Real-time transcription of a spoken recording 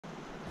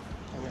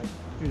I'm gonna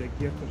do the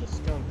gift of the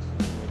skunks.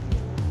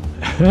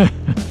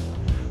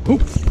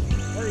 Oops.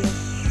 There he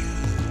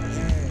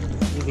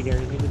is. Easy,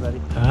 Gary. Easy,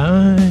 buddy.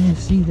 I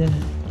see that.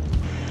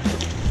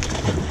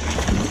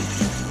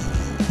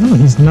 Oh,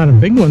 he's not a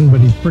big one,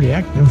 but he's pretty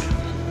active.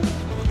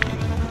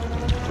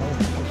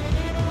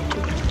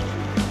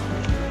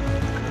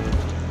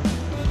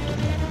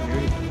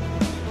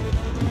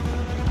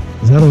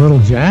 Is that a little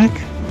jack?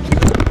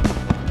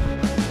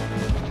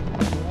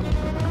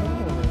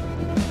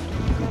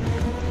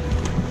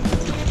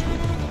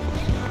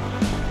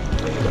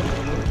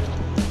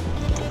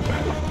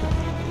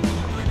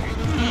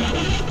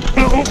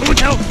 Oh,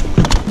 look out!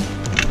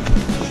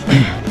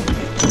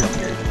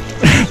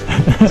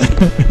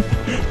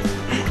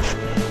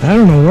 I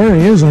don't know where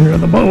he is under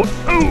the boat.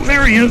 Oh,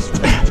 there he is.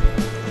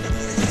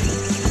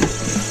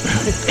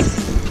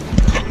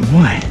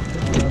 Boy.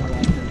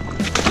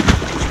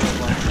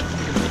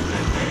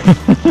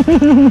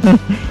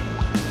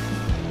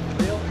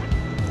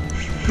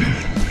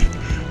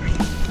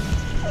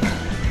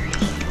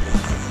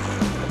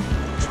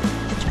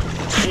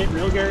 See it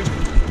real, Gary?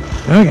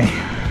 Okay.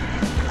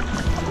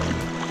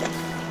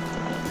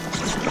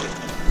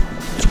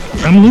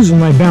 I'm losing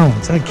my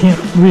balance. I can't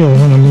reel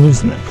when I'm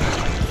losing it.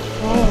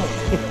 Oh.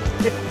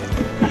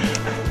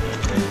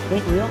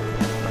 Think real?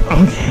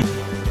 Okay.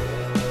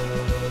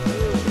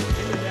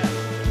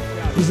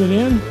 Is it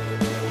in?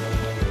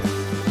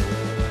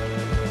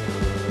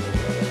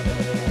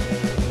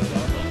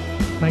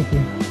 Thank you.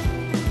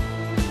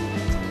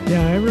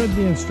 Yeah, I read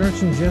the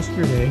instructions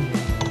yesterday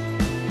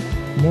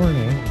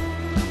morning,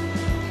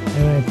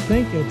 and I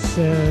think it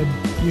said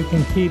you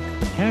can keep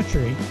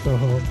hatchery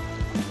coho,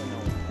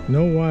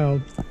 no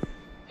wild,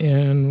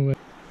 and with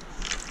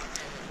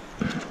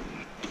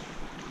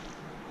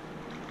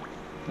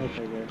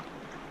Okay, good.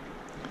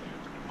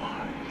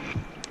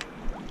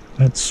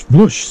 that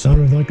sploosh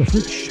sounded like a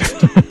fish.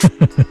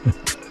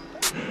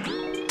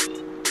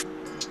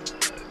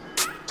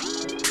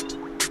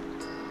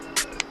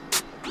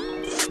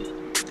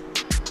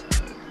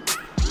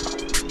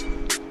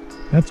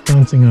 That's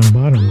bouncing on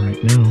bottom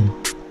right now.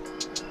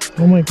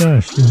 Oh my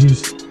gosh, did you...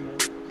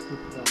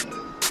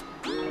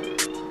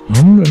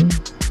 I'm gonna...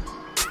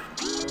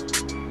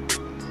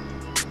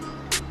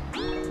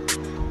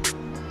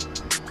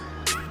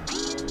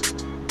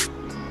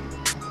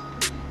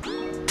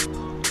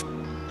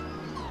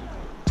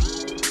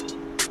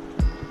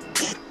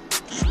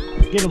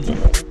 Get him.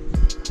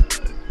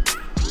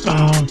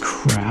 Oh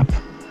crap.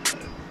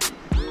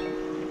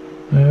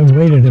 I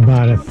waited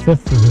about a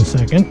fifth of a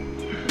second.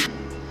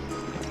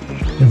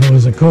 If it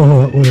was a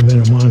coho, it would have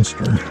been a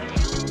monster.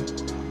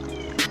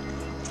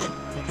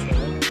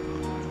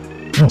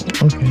 Oh,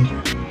 okay.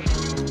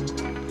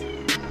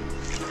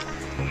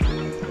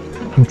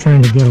 I'm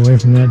trying to get away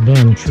from that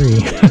damn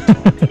tree.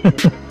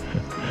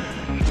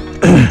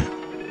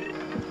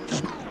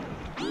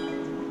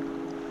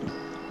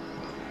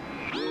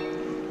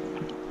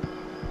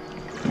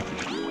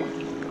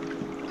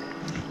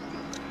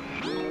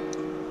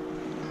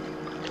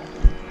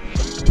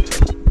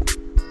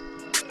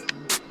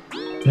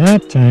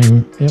 That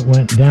time it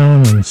went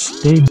down and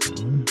stayed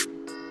down.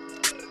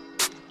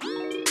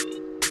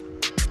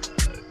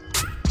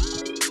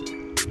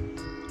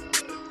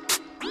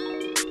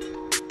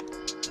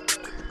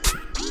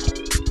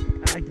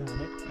 I got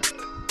it.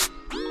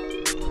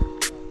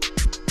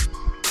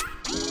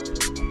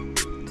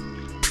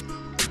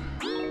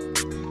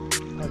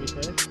 Heavy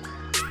fish?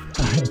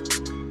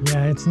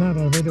 Yeah, it's not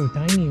a little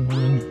tiny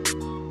one.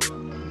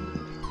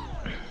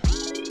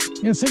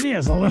 Yes, it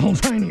is a little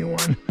tiny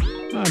one.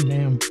 Oh,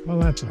 damn. Well,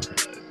 that's all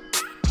right.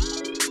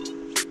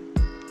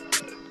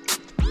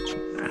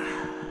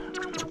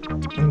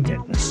 I'm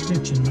getting a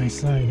stitch in my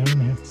side. I'm going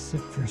to have to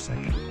sit for a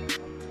second.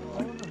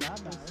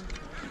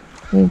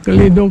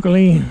 Oakley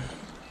dokley.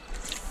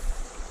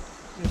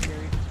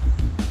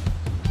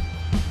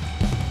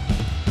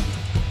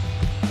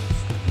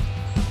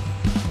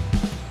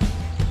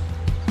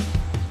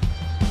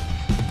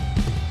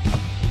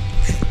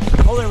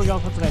 Oh, there we go.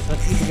 That's nice.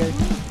 Let's see you guys.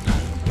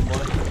 Good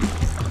boy.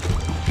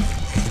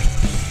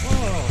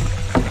 Whoa.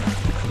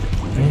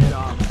 Good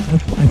job.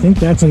 I think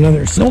that's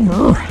another silver.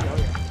 Oh,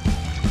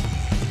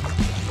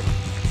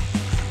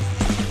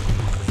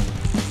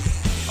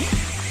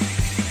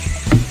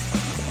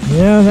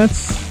 Yeah,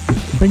 that's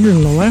bigger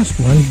than the last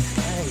one.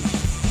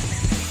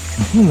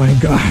 Nice. Oh my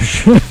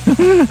gosh. Good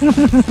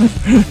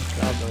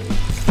job,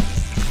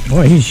 buddy.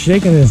 Boy, he's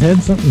shaking his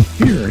head something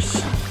fierce.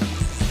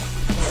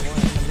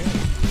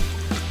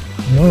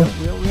 Oh,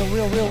 Real.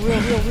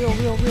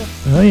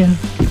 oh yeah.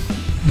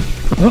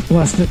 Oh,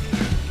 lost it.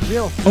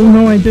 Real. Oh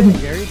no, I didn't.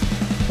 Gary.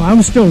 Well, I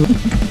was still. I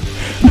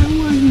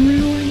wasn't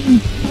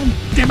reeling. Oh,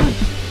 damn it.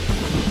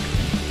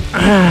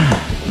 Ah.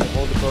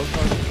 Hold the boat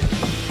for me.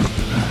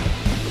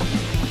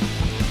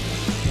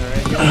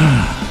 Alright,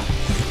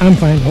 I'm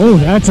fine. Oh,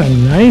 that's a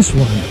nice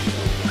one.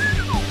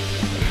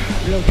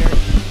 real, Gary.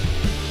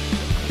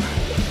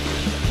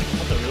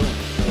 That's a real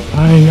one.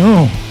 I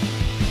know.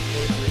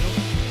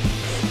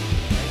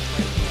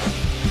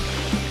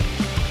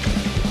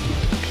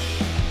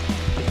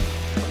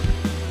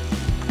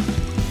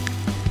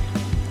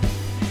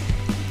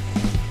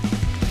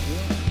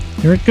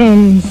 Here it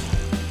comes.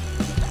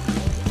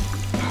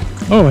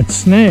 Oh, it's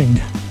snagged.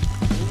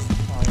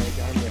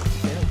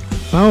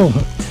 Foul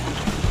hooked.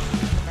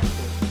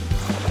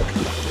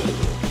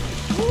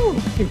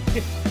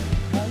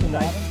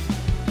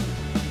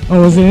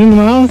 Oh, was it in the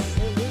mouth?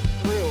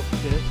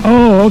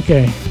 Oh,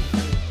 okay.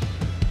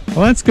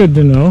 Well, that's good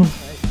to know.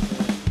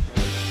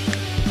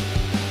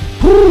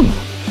 Whew.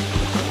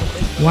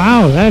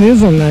 Wow, that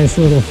is a nice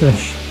little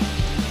fish.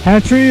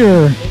 Hatchery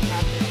or...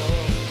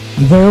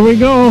 There we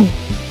go.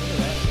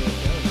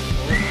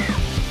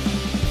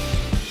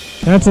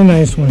 That's a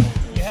nice one.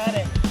 You had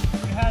it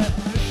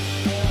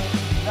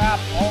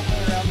wrapped all the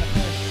way around the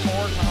fish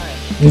 4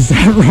 times. Is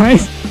that right?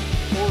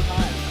 4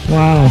 times.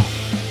 Wow.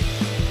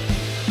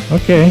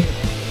 Okay.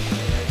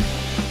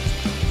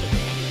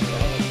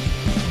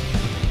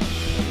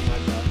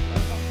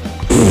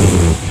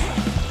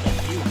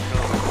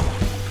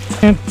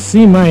 Can't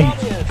see my...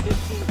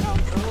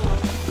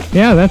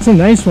 Yeah, that's a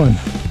nice one.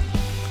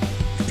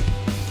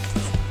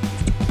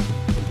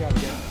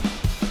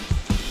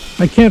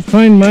 I can't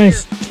find my...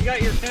 You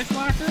got your fish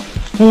locker?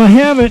 Well, I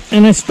have it,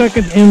 and I stuck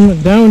it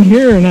in down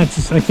here, and I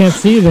can't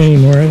see it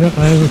anymore.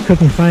 I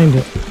couldn't find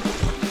it.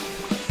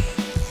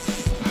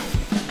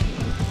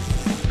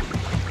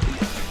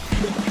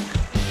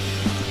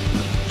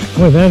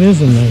 Boy, that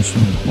is a nice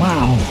one.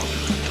 Wow.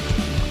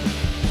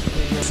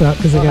 What's up?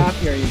 Because How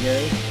happy are you,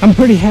 Gary? I'm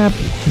pretty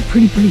happy. I'm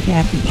pretty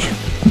happy.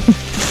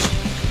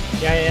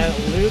 Yeah,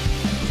 loop.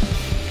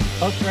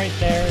 Hooked right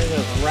there. It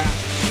was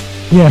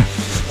wrapped. Yeah.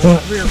 Well,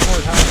 3 or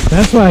 4 times.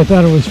 that's why I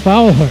thought it was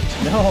foul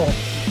hooked. No,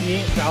 he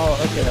ain't foul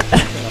hooking a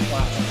fish in a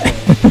flat.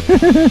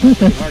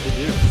 It's hard to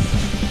do.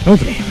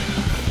 Okay.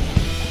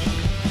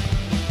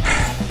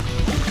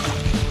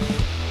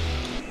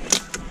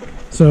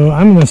 So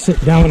I'm going to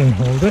sit down and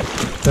hold it.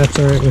 If that's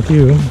all right with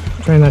you.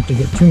 Try not to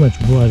get too much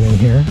blood in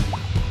here.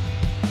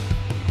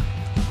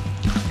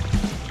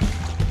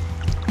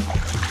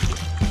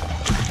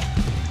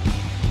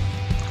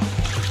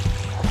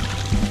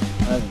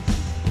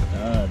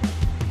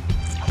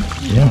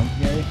 Yeah,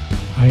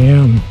 I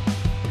am.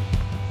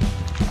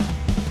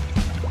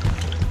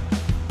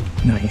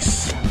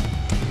 Nice.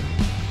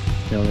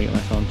 Yeah, let me get my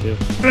phone too.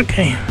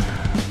 Okay.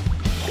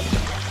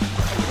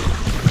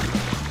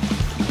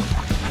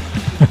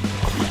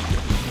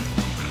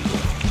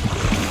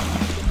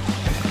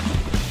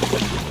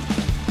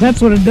 That's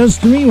what it does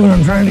to me when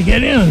I'm trying to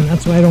get in.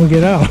 That's why I don't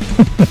get out.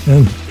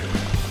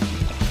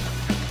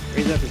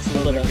 Raise up your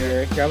slow up,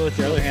 Gary. Grab it with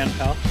your other hand,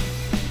 pal.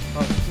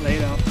 Oh, lay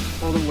it out.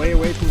 Hold it way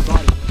away from his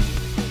body.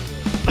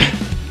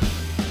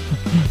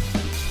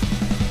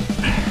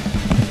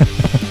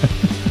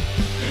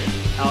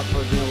 Out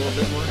towards me a little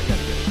bit more. I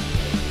gotta get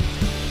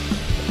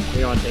it.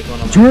 You want to take one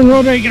on my... Turn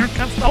rotator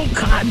cuff. Oh,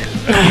 God.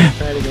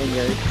 Try it again,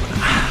 Gary.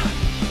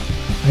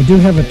 I do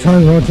have a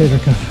turn rotator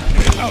cuff.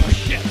 Oh,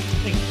 shit.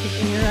 Thing's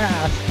kicking your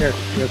ass. Here,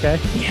 you okay?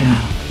 Yeah.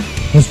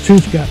 His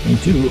tooth got me,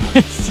 too.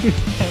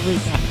 Every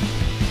time.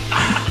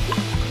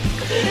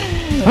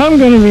 I'm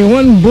going to be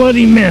one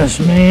bloody mess,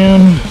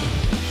 man.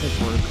 It's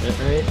worth it,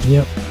 right?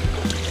 Yep.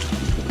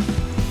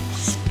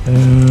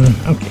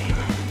 Okay.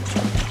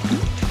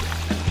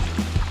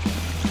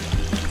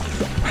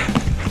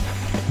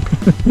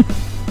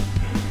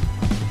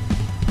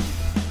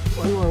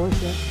 One more, what's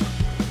that?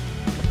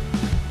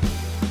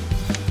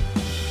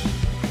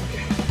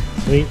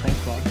 Sweet, thanks,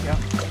 Bob. Yeah.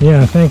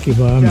 Yeah, thank you,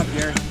 Bob. Good job,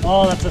 Gary.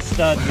 Oh, that's a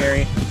stud,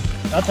 Gary.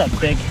 That's a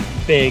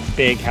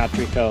big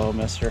hatchery coho,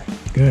 mister.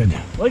 Good.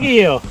 Look at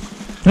you.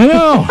 I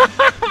know.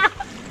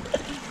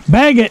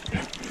 Bag it.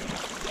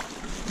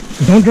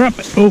 Don't drop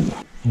it. Oh.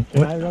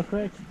 Can I real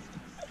quick?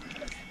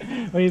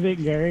 What do you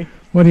think, Gary?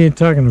 What are you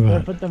talking Should I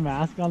about? put the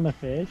mask on the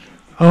fish?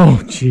 Oh,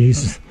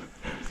 jeez.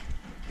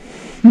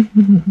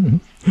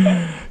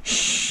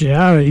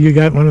 Yeah, you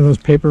got one of those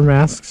paper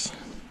masks?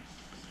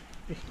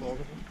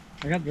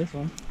 I got this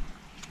one.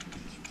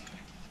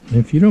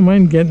 If you don't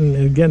mind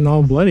getting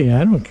all bloody,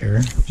 I don't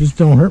care. Just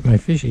don't hurt my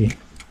fishy.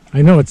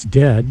 I know it's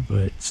dead,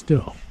 but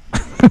still.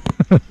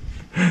 Check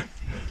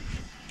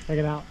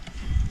it out.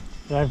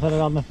 Did I put it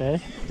on the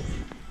fish?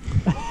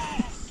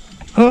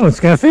 Oh, it's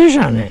got fish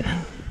on it.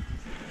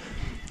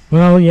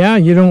 Well, yeah,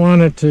 you don't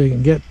want it to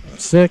get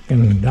sick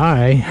and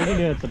die. We can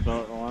do it at the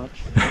boat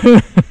launch.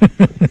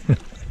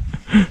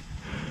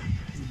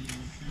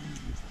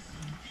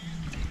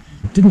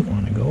 Didn't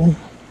want to go.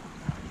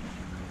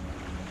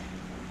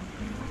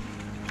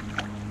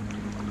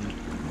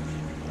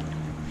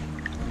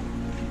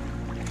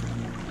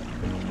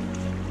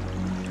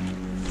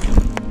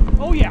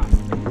 Oh yeah.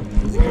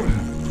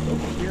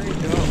 Here we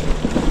go.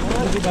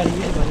 Easy buddy,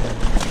 easy buddy.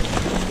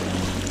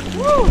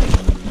 Woo!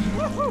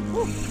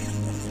 Woo!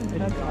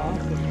 That's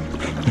awesome.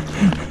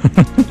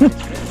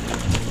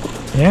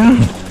 Yeah.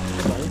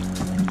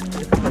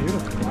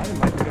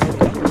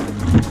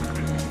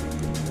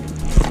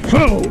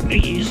 Oh,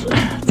 geez.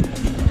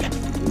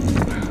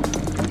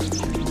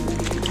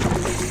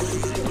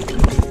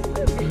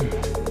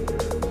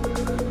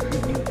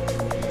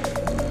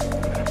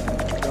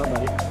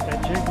 That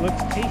jig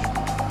looks tasty.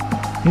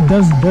 It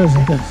does,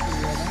 it does.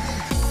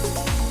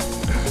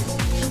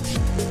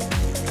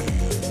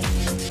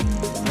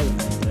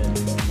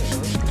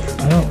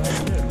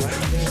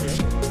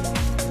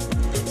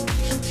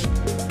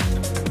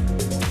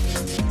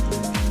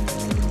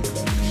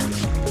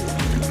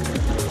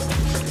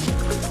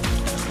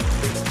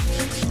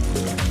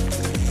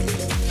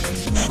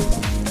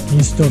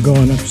 still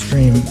going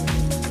upstream.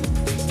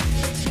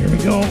 Here we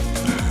go.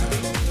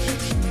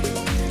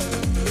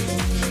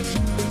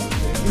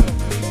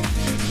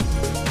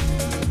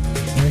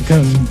 Here it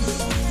comes.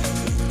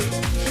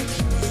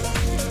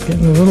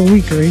 Getting a little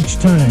weaker each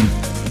time.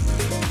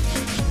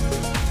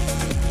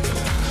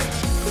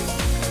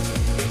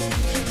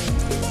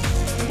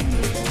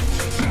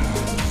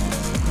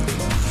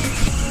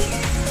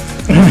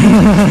 It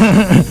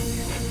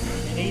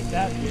ain't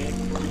that big.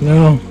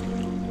 No,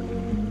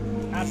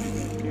 That's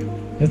big too.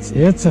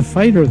 it's a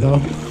fighter though.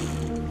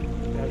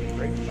 That's a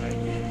great fight.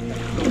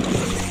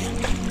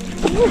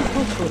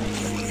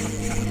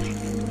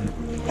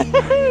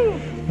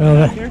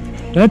 Well,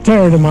 that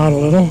tired him out a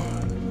little.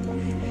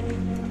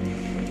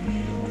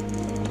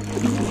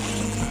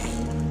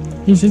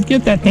 He says,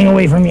 "Get that thing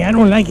away from me. I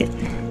don't like it."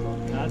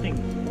 Nothing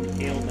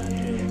killed that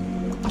jig.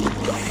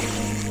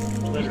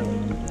 Literally.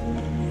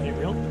 Is it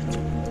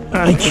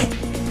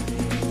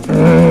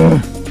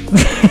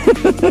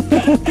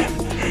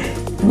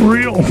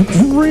real?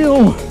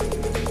 Real.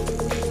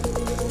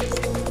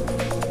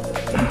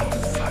 Oh,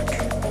 fuck.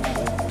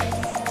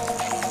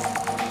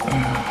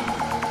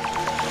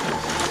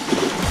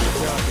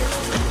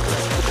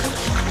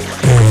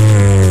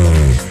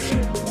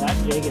 That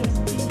jig is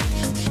deep.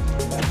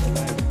 That's a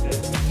nice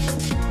fish.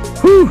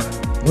 Whew.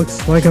 Looks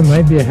like it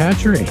might be a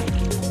hatchery.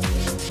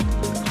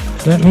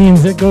 That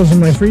means it goes in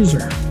my freezer.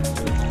 Give me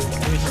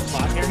some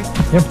slack, Harry.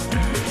 Yep.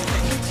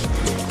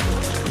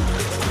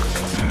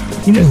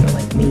 He doesn't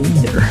like me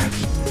either.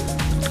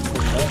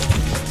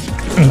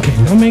 Okay,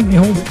 don't make me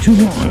hold it too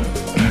long.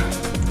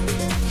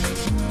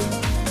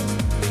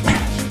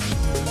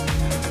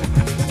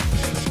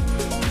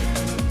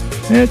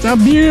 It's a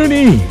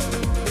beauty!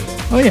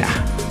 Oh yeah.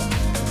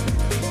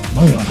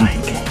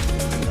 Bunga-like.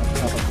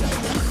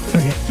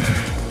 Okay.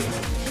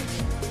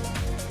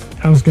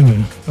 I was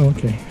gonna,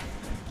 okay.